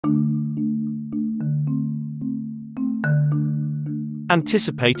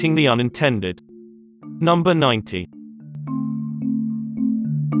Anticipating the unintended. Number 90.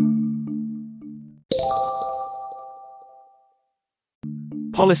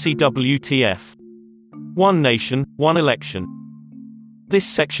 Policy WTF. One nation, one election. This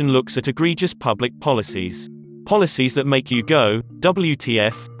section looks at egregious public policies. Policies that make you go,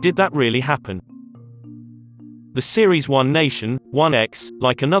 WTF, did that really happen? The series One Nation, One X,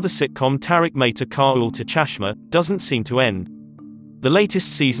 like another sitcom Tarak Mehta Ka Ulta Chashma, doesn't seem to end. The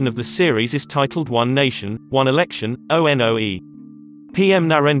latest season of the series is titled One Nation, One Election, ONOE. PM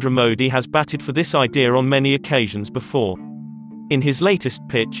Narendra Modi has batted for this idea on many occasions before. In his latest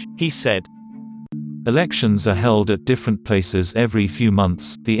pitch, he said, "Elections are held at different places every few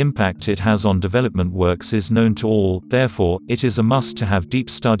months. The impact it has on development works is known to all, therefore, it is a must to have deep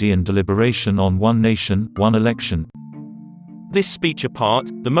study and deliberation on one nation, one election." This speech apart,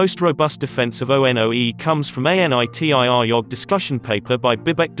 the most robust defense of ONOE comes from ANITIR discussion paper by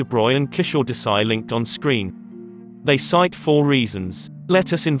Bibek Debroy and Kishore Desai linked on screen. They cite 4 reasons.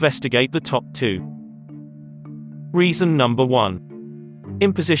 Let us investigate the top 2. Reason number 1.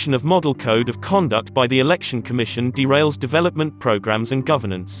 Imposition of model code of conduct by the Election Commission derails development programs and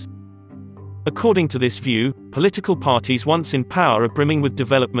governance. According to this view, political parties once in power are brimming with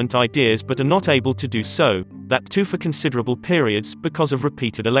development ideas but are not able to do so, that too for considerable periods, because of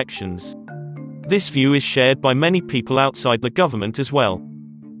repeated elections. This view is shared by many people outside the government as well.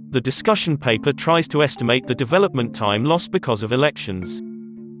 The discussion paper tries to estimate the development time lost because of elections.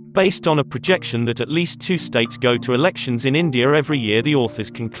 Based on a projection that at least 2 states go to elections in India every year, the authors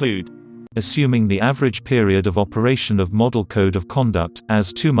conclude, assuming the average period of operation of Model Code of Conduct,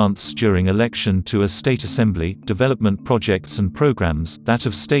 as 2 months during election to a state assembly, development projects and programs, that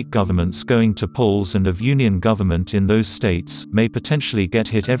of state governments going to polls and of union government in those states, may potentially get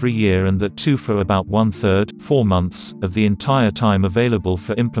hit every year, and that 2 for about 1/3, 4 months, of the entire time available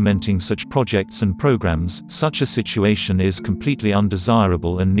for implementing such projects and programs. Such a situation is completely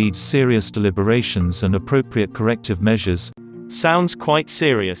undesirable and needs serious deliberations and appropriate corrective measures. Sounds quite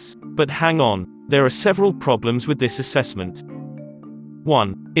serious. But hang on, there are several problems with this assessment.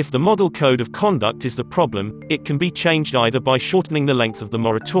 1. If the model code of conduct is the problem, it can be changed either by shortening the length of the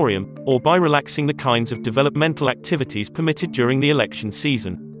moratorium, or by relaxing the kinds of developmental activities permitted during the election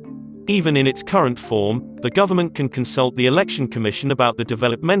season. Even in its current form, the government can consult the Election Commission about the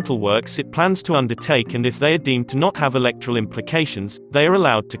developmental works it plans to undertake, and if they are deemed to not have electoral implications, they are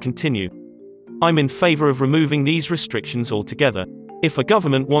allowed to continue. I'm in favor of removing these restrictions altogether. If a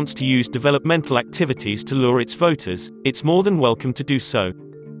government wants to use developmental activities to lure its voters, it's more than welcome to do so.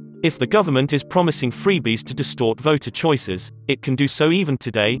 If the government is promising freebies to distort voter choices, it can do so even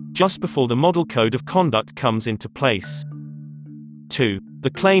today, just before the Model Code of Conduct comes into place. 2.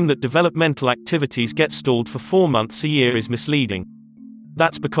 The claim that developmental activities get stalled for 4 months a year is misleading.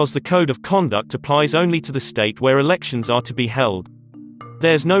 That's because the Code of Conduct applies only to the state where elections are to be held.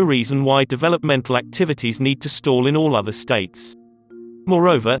 There's no reason why developmental activities need to stall in all other states.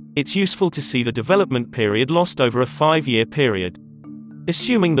 Moreover, it's useful to see the development period lost over a 5-year period.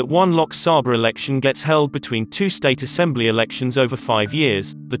 Assuming that one Lok Sabha election gets held between 2 state assembly elections over 5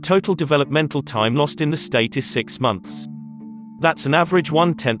 years, the total developmental time lost in the state is 6 months. That's an average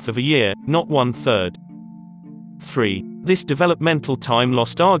 1/10 of a year, not 1/3. 3. This developmental time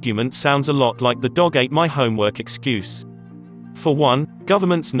lost argument sounds a lot like the dog ate my homework excuse. For one,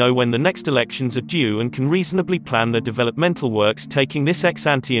 governments know when the next elections are due and can reasonably plan their developmental works taking this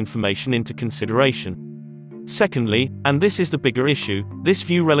ex-ante information into consideration. Secondly, and this is the bigger issue, this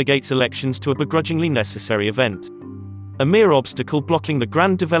view relegates elections to a begrudgingly necessary event. A mere obstacle blocking the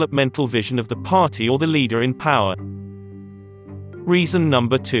grand developmental vision of the party or the leader in power. Reason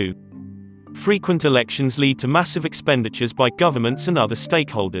number 2. Frequent elections lead to massive expenditures by governments and other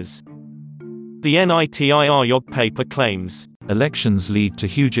stakeholders. The NITIR paper claims, elections lead to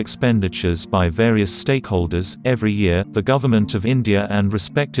huge expenditures by various stakeholders. Every year, the Government of India and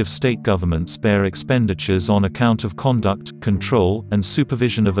respective state governments bear expenditures on account of conduct, control, and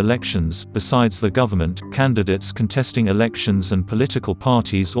supervision of elections. Besides the government, candidates contesting elections and political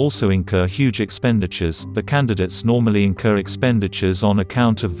parties also incur huge expenditures. The candidates normally incur expenditures on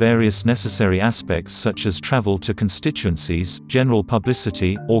account of various necessary aspects such as travel to constituencies, general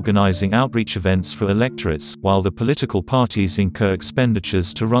publicity, organizing outreach events for electorates, while the political parties incur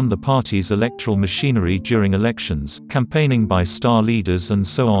expenditures to run the party's electoral machinery during elections, campaigning by star leaders and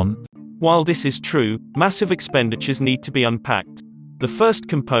so on. While this is true, massive expenditures need to be unpacked. The first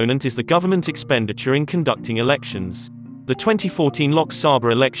component is the government expenditure in conducting elections. The 2014 Lok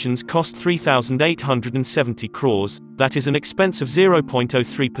Sabha elections cost 3,870 crores, that is an expense of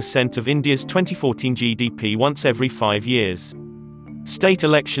 0.03% of India's 2014 GDP once every 5 years. State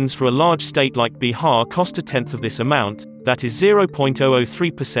elections for a large state like Bihar cost a tenth of this amount, that is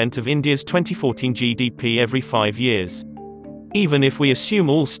 0.003% of India's 2014 GDP every 5 years. Even if we assume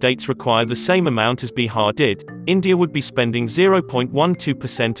all states require the same amount as Bihar did, India would be spending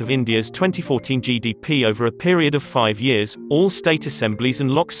 0.12% of India's 2014 GDP over a period of 5 years, all state assemblies and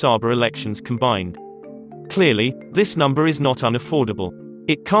Lok Sabha elections combined. Clearly, this number is not unaffordable.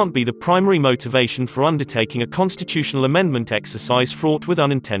 It can't be the primary motivation for undertaking a constitutional amendment exercise fraught with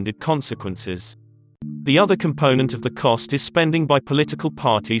unintended consequences. The other component of the cost is spending by political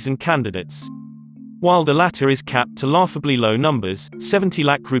parties and candidates. While the latter is capped to laughably low numbers, 70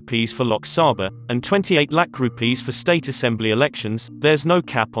 lakh rupees for Lok Sabha, and 28 lakh rupees for state assembly elections, there's no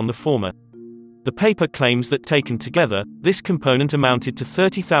cap on the former. The paper claims that taken together, this component amounted to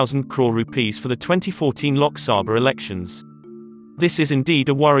 30,000 crore rupees for the 2014 Lok Sabha elections. This is indeed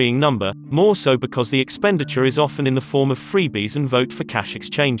a worrying number, more so because the expenditure is often in the form of freebies and vote for cash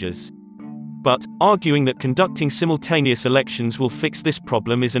exchanges. But, arguing that conducting simultaneous elections will fix this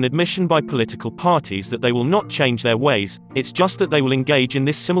problem is an admission by political parties that they will not change their ways, it's just that they will engage in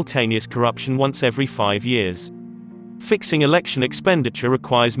this simultaneous corruption once every 5 years. Fixing election expenditure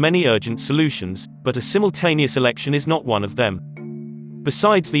requires many urgent solutions, but a simultaneous election is not one of them.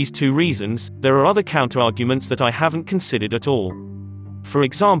 Besides these two reasons, there are other counter-arguments that I haven't considered at all. For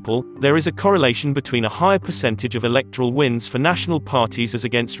example, there is a correlation between a higher percentage of electoral wins for national parties as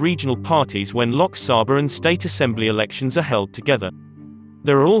against regional parties when Lok Sabha and state assembly elections are held together.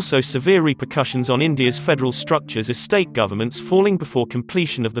 There are also severe repercussions on India's federal structures as state governments falling before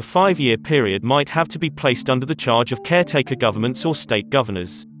completion of the 5-year period might have to be placed under the charge of caretaker governments or state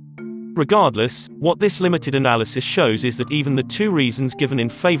governors. Regardless, what this limited analysis shows is that even the two reasons given in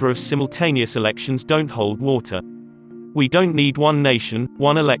favor of simultaneous elections don't hold water. We don't need one nation,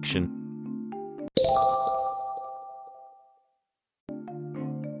 one election.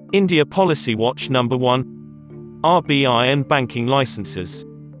 India Policy Watch Number 1. RBI and banking licenses.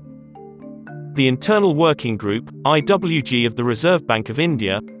 The Internal Working Group, IWG of the Reserve Bank of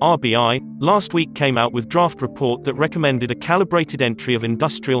India, RBI, last week came out with draft report that recommended a calibrated entry of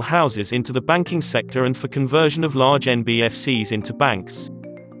industrial houses into the banking sector and for conversion of large NBFCs into banks.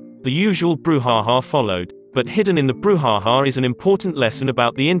 The usual brouhaha followed. But hidden in the brouhaha is an important lesson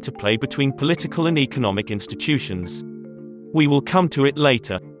about the interplay between political and economic institutions. We will come to it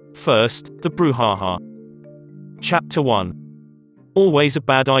later. First, the brouhaha. Chapter 1. Always a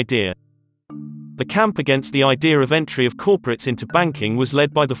bad idea. The camp against the idea of entry of corporates into banking was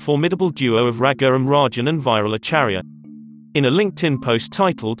led by the formidable duo of Raghuram Rajan and Viral Acharya. In a LinkedIn post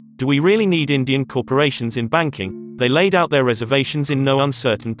titled, "Do We Really Need Indian Corporations in Banking?" they laid out their reservations in no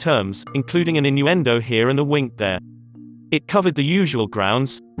uncertain terms, including an innuendo here and a wink there. It covered the usual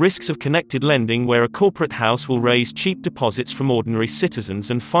grounds: risks of connected lending where a corporate house will raise cheap deposits from ordinary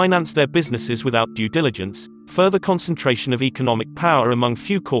citizens and finance their businesses without due diligence, further concentration of economic power among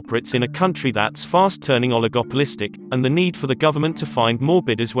few corporates in a country that's fast turning oligopolistic, and the need for the government to find more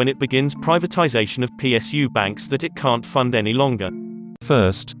bidders when it begins privatization of PSU banks that it can't fund any longer.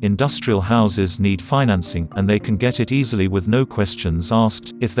 First, industrial houses need financing, and they can get it easily with no questions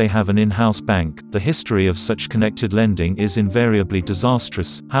asked, if they have an in-house bank. The history of such connected lending is invariably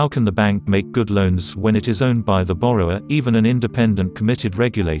disastrous. How can the bank make good loans when it is owned by the borrower? Even an independent committed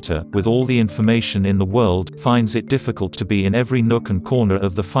regulator, with all the information in the world, finds it difficult to be in every nook and corner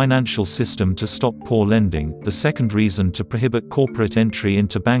of the financial system to stop poor lending. The second reason to prohibit corporate entry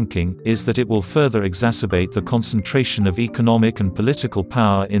into banking is that it will further exacerbate the concentration of economic and political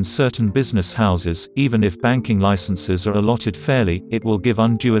power in certain business houses. Even if banking licenses are allotted fairly, it will give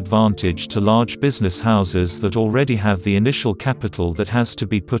undue advantage to large business houses that already have the initial capital that has to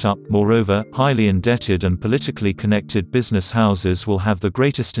be put up. Moreover, highly indebted and politically connected business houses will have the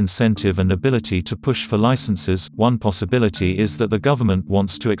greatest incentive and ability to push for licenses. One possibility is that the government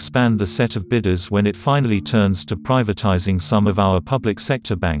wants to expand the set of bidders when it finally turns to privatizing some of our public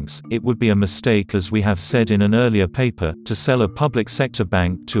sector banks. It would be a mistake, as we have said in an earlier paper, to sell a public sector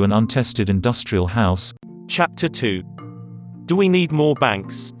bank to an untested industrial house. Chapter 2. Do we need more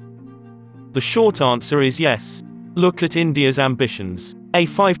banks? The short answer is yes. Look at India's ambitions. A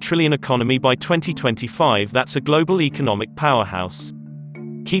 5 trillion economy by 2025, that's a global economic powerhouse.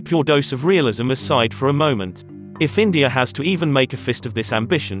 Keep your dose of realism aside for a moment. If India has to even make a fist of this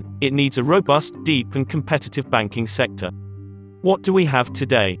ambition, it needs a robust, deep and competitive banking sector. What do we have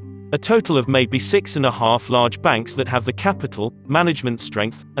today? A total of maybe 6.5 large banks that have the capital, management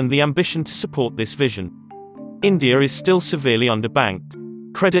strength, and the ambition to support this vision. India is still severely underbanked.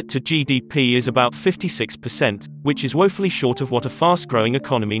 Credit to GDP is about 56%, which is woefully short of what a fast-growing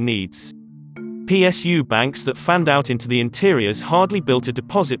economy needs. PSU banks that fanned out into the interiors hardly built a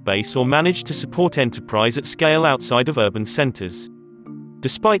deposit base or managed to support enterprise at scale outside of urban centers.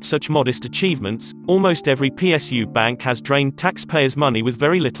 Despite such modest achievements, almost every PSU bank has drained taxpayers' money with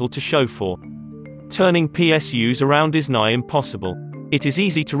very little to show for. Turning PSUs around is nigh impossible. It is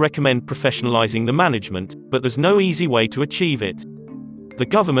easy to recommend professionalizing the management, but there's no easy way to achieve it. The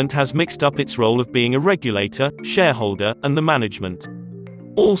government has mixed up its role of being a regulator, shareholder, and the management.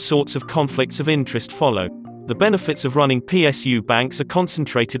 All sorts of conflicts of interest follow. The benefits of running PSU banks are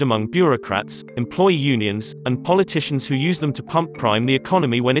concentrated among bureaucrats, employee unions, and politicians who use them to pump prime the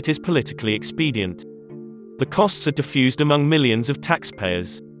economy when it is politically expedient. The costs are diffused among millions of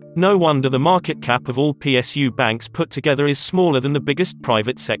taxpayers. No wonder the market cap of all PSU banks put together is smaller than the biggest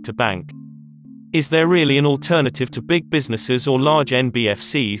private sector bank. Is there really an alternative to big businesses or large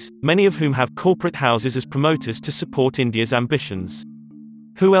NBFCs, many of whom have corporate houses as promoters to support India's ambitions?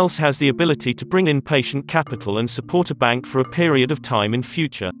 Who else has the ability to bring in patient capital and support a bank for a period of time in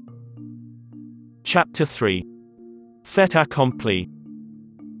future? Chapter 3. Fait accompli.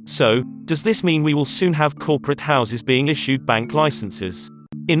 So, does this mean we will soon have corporate houses being issued bank licenses?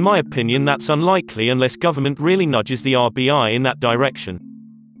 In my opinion, that's unlikely unless government really nudges the RBI in that direction.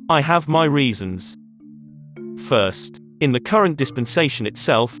 I have my reasons. First, in the current dispensation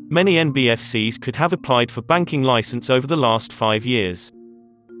itself, many NBFCs could have applied for banking license over the last 5 years.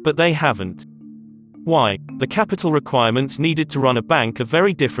 But they haven't. Why? The capital requirements needed to run a bank are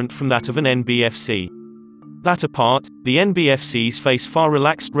very different from that of an NBFC. That apart, the NBFCs face far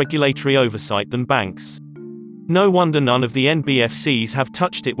relaxed regulatory oversight than banks. No wonder none of the NBFCs have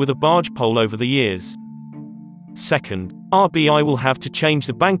touched it with a barge pole over the years. Second, RBI will have to change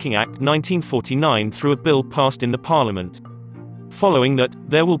the Banking Act 1949 through a bill passed in the Parliament. Following that,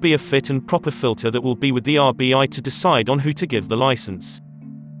 there will be a fit and proper filter that will be with the RBI to decide on who to give the license.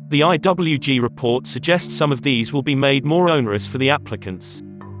 The IWG report suggests some of these will be made more onerous for the applicants.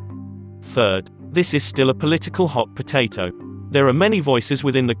 Third, this is still a political hot potato. There are many voices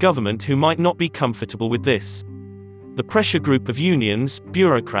within the government who might not be comfortable with this. The pressure group of unions,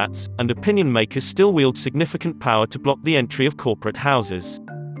 bureaucrats, and opinion makers still wield significant power to block the entry of corporate houses.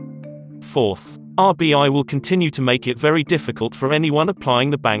 Fourth, RBI will continue to make it very difficult for anyone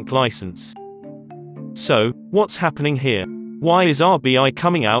applying the bank license. So, what's happening here? Why is RBI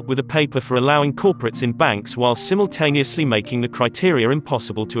coming out with a paper for allowing corporates in banks while simultaneously making the criteria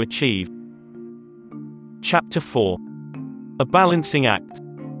impossible to achieve? Chapter 4. A balancing act.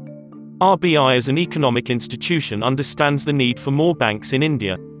 RBI as an economic institution understands the need for more banks in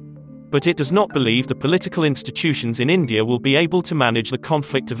India. But it does not believe the political institutions in India will be able to manage the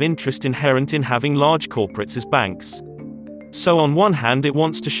conflict of interest inherent in having large corporates as banks. So on one hand it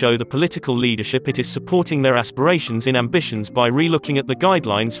wants to show the political leadership it is supporting their aspirations in ambitions by relooking at the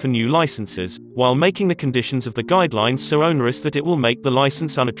guidelines for new licenses, while making the conditions of the guidelines so onerous that it will make the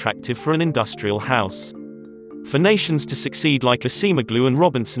license unattractive for an industrial house. For nations to succeed like Acemoglu and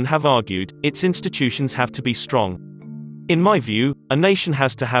Robinson have argued, its institutions have to be strong. In my view, a nation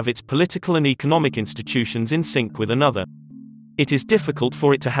has to have its political and economic institutions in sync with another. It is difficult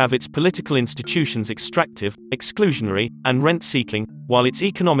for it to have its political institutions extractive, exclusionary, and rent-seeking, while its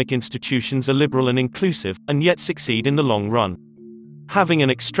economic institutions are liberal and inclusive, and yet succeed in the long run. Having an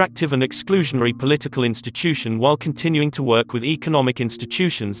extractive and exclusionary political institution while continuing to work with economic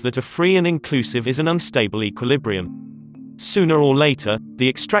institutions that are free and inclusive is an unstable equilibrium. Sooner or later, the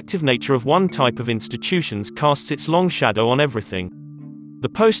extractive nature of one type of institutions casts its long shadow on everything. The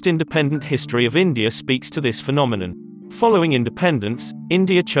post-independent history of India speaks to this phenomenon. Following independence,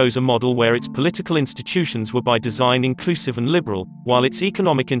 India chose a model where its political institutions were by design inclusive and liberal, while its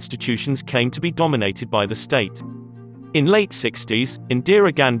economic institutions came to be dominated by the state. In late 60s,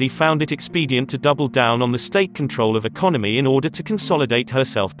 Indira Gandhi found it expedient to double down on the state control of economy in order to consolidate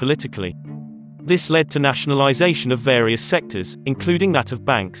herself politically. This led to nationalization of various sectors, including that of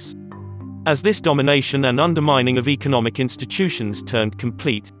banks. As this domination and undermining of economic institutions turned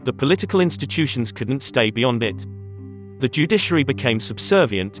complete, the political institutions couldn't stay beyond it. The judiciary became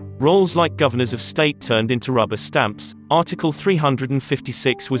subservient, roles like governors of state turned into rubber stamps, Article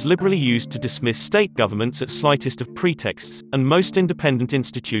 356 was liberally used to dismiss state governments at slightest of pretexts, and most independent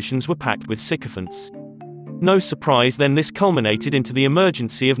institutions were packed with sycophants. No surprise then this culminated into the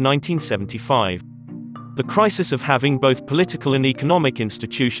emergency of 1975. The crisis of having both political and economic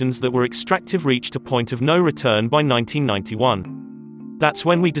institutions that were extractive reached a point of no return by 1991. That's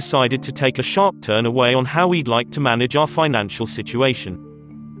when we decided to take a sharp turn away on how we'd like to manage our financial situation.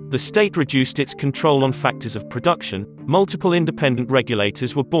 The state reduced its control on factors of production, multiple independent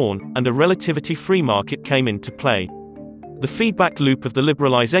regulators were born, and a relativity-free market came into play. The feedback loop of the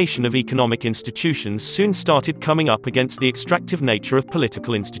liberalization of economic institutions soon started coming up against the extractive nature of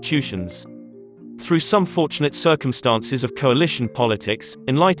political institutions. Through some fortunate circumstances of coalition politics,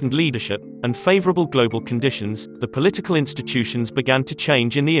 enlightened leadership, and favorable global conditions, the political institutions began to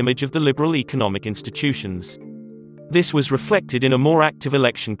change in the image of the liberal economic institutions. This was reflected in a more active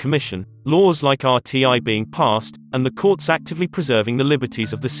election commission, laws like RTI being passed, and the courts actively preserving the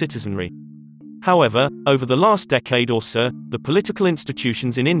liberties of the citizenry. However, over the last decade or so, the political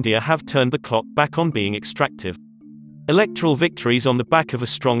institutions in India have turned the clock back on being extractive. Electoral victories on the back of a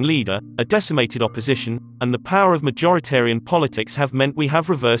strong leader, a decimated opposition, and the power of majoritarian politics have meant we have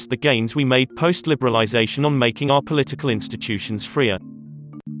reversed the gains we made post-liberalization on making our political institutions freer.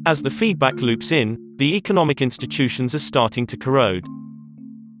 As the feedback loops in, the economic institutions are starting to corrode.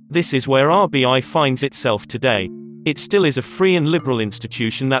 This is where RBI finds itself today. It still is a free and liberal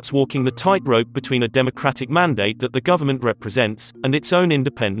institution that's walking the tightrope between a democratic mandate that the government represents, and its own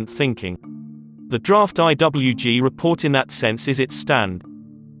independent thinking. The draft IWG report in that sense is its stand.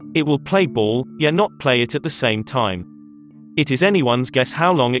 It will play ball, yet not play it at the same time. It is anyone's guess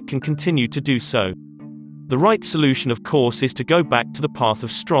how long it can continue to do so. The right solution, of course, is to go back to the path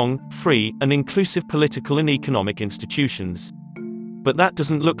of strong, free, and inclusive political and economic institutions. But that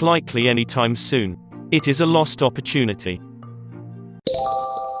doesn't look likely anytime soon. It is a lost opportunity.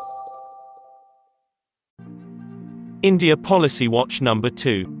 India Policy Watch Number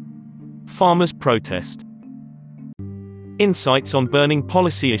 2. Farmers protest. Insights on burning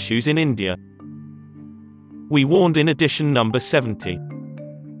policy issues in India. We warned in edition number 70.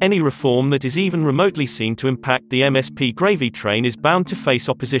 Any reform that is even remotely seen to impact the MSP gravy train is bound to face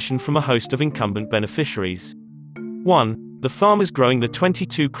opposition from a host of incumbent beneficiaries. 1. The farmers growing the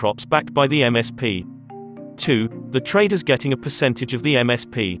 22 crops backed by the MSP. 2. The traders getting a percentage of the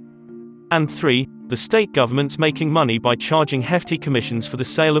MSP. And 3. The state governments making money by charging hefty commissions for the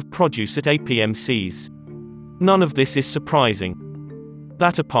sale of produce at APMCs. None of this is surprising.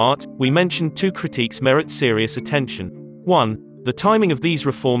 That apart, we mentioned two critiques merit serious attention. 1. The timing of these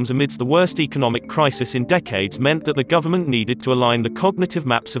reforms amidst the worst economic crisis in decades meant that the government needed to align the cognitive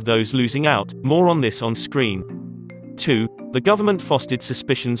maps of those losing out, more on this on screen. 2. The government fostered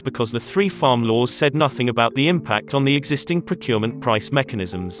suspicions because the three farm laws said nothing about the impact on the existing procurement price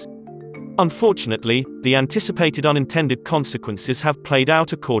mechanisms. Unfortunately, the anticipated unintended consequences have played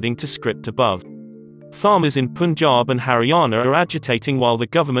out according to script above. Farmers in Punjab and Haryana are agitating while the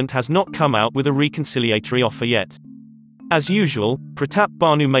government has not come out with a reconciliatory offer yet. As usual, Pratap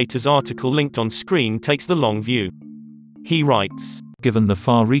Bhanu Mehta's article linked on screen takes the long view. He writes, "Given the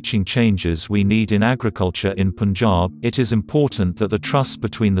far-reaching changes we need in agriculture in Punjab, it is important that the trust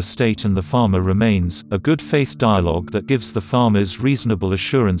between the state and the farmer remains. A good faith dialogue that gives the farmers reasonable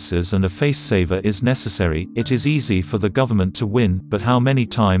assurances and a face-saver is necessary. It is easy for the government to win, but how many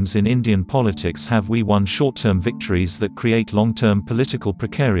times in Indian politics have we won short-term victories that create long-term political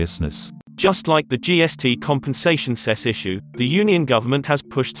precariousness?" Just like the GST compensation cess issue, the union government has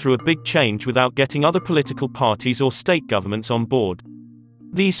pushed through a big change without getting other political parties or state governments on board.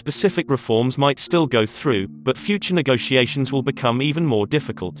 These specific reforms might still go through, but future negotiations will become even more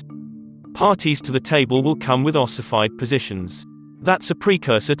difficult. Parties to the table will come with ossified positions. That's a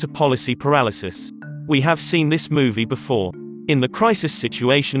precursor to policy paralysis. We have seen this movie before. In the crisis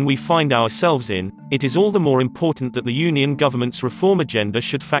situation we find ourselves in, it is all the more important that the union government's reform agenda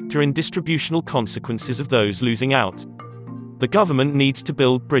should factor in distributional consequences of those losing out. The government needs to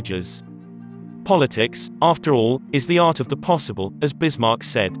build bridges. Politics, after all, is the art of the possible, as Bismarck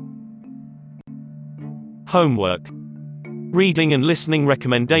said. Homework. Reading and listening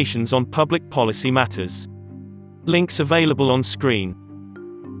recommendations on public policy matters. Links available on screen.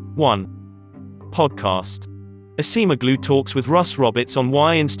 1. Podcast. Asimoglu talks with Russ Roberts on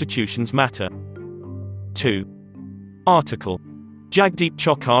why institutions matter. 2. Article. Jagdeep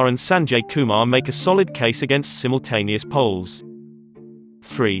Chokkar and Sanjay Kumar make a solid case against simultaneous polls.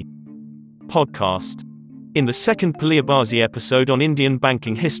 3. Podcast. In the second Paliyabazi episode on Indian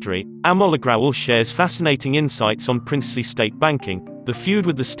banking history, Amol Agrawal shares fascinating insights on princely state banking, the feud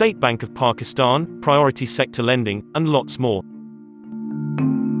with the State Bank of Pakistan, priority sector lending, and lots more.